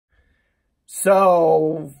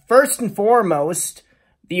So, first and foremost,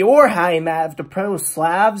 the Orheim of the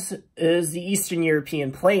Proto-Slavs is the Eastern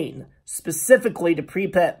European plain, specifically the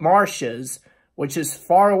Pripyat marshes, which is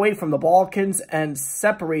far away from the Balkans and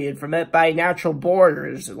separated from it by natural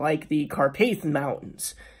borders like the Carpathian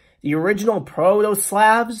Mountains. The original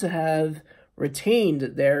Proto-Slavs have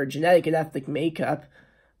retained their genetic and ethnic makeup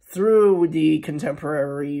through the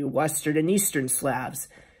contemporary Western and Eastern Slavs.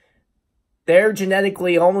 They're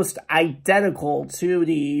genetically almost identical to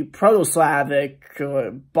the Proto-Slavic,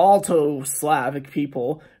 Balto-Slavic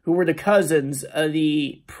people, who were the cousins of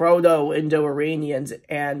the Proto-Indo-Iranians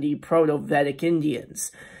and the Proto-Vedic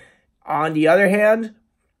Indians. On the other hand,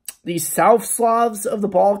 the South Slavs of the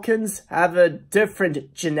Balkans have a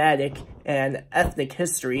different genetic and ethnic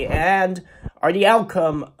history and are the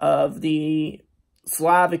outcome of the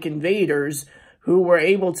Slavic invaders who were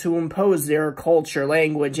able to impose their culture,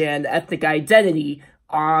 language, and ethnic identity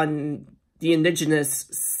on the indigenous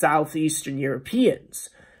southeastern Europeans.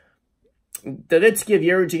 Davidski of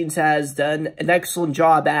Eurogenes has done an excellent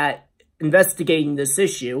job at investigating this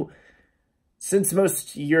issue. Since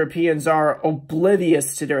most Europeans are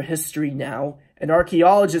oblivious to their history now, and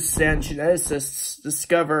archaeologists and geneticists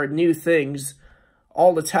discover new things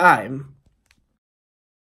all the time.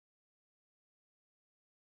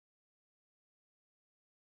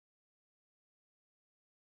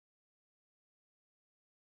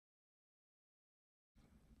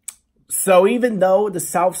 So even though the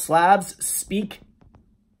South Slavs speak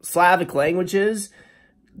Slavic languages,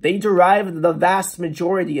 they derive the vast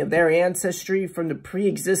majority of their ancestry from the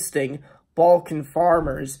pre-existing Balkan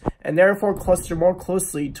farmers, and therefore cluster more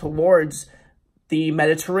closely towards the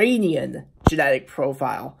Mediterranean genetic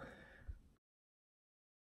profile.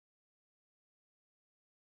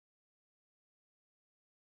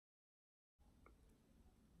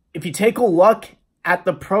 If you take a look at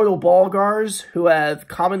the Proto-Bulgars, who have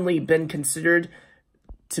commonly been considered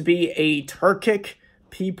to be a Turkic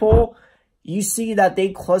people, you see that they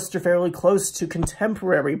cluster fairly close to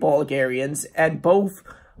contemporary Bulgarians, and both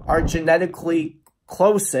are genetically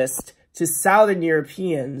closest to Southern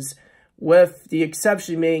Europeans, with the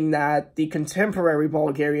exception being that the contemporary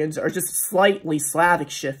Bulgarians are just slightly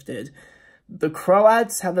Slavic shifted. The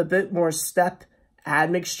Croats have a bit more steppe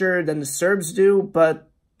admixture than the Serbs do, but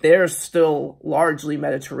they're still largely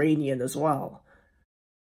Mediterranean as well.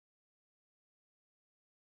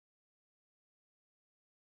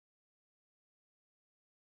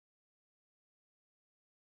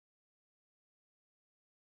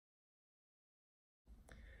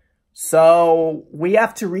 So, we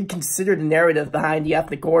have to reconsider the narrative behind the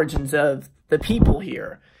ethnic origins of the people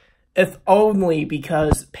here, if only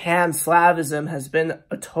because Pan-Slavism has been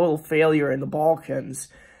a total failure in the Balkans.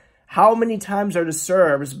 How many times are the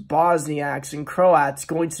Serbs, Bosniaks, and Croats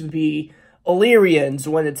going to be Illyrians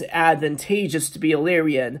when it's advantageous to be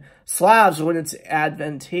Illyrian, Slavs when it's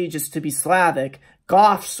advantageous to be Slavic,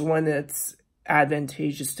 Goths when it's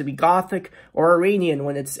advantageous to be Gothic, or Iranian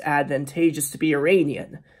when it's advantageous to be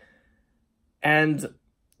Iranian? And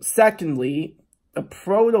secondly, the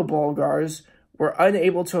Proto-Bulgars were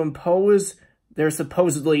unable to impose their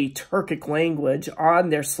supposedly Turkic language on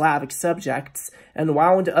their Slavic subjects and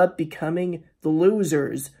wound up becoming the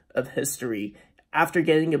losers of history after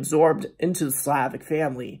getting absorbed into the Slavic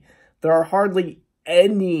family. There are hardly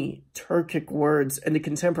any Turkic words in the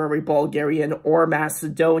contemporary Bulgarian or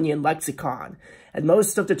Macedonian lexicon, and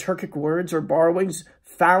most of the Turkic words or borrowings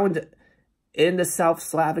found in the South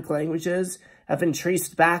Slavic languages have been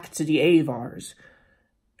traced back to the Avars.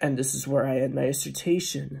 And this is where I end my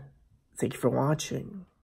dissertation. Thank you for watching.